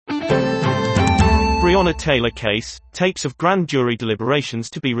Breonna Taylor case, tapes of grand jury deliberations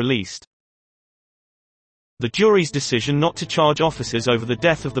to be released. The jury's decision not to charge officers over the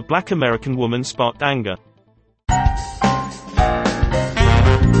death of the Black American woman sparked anger.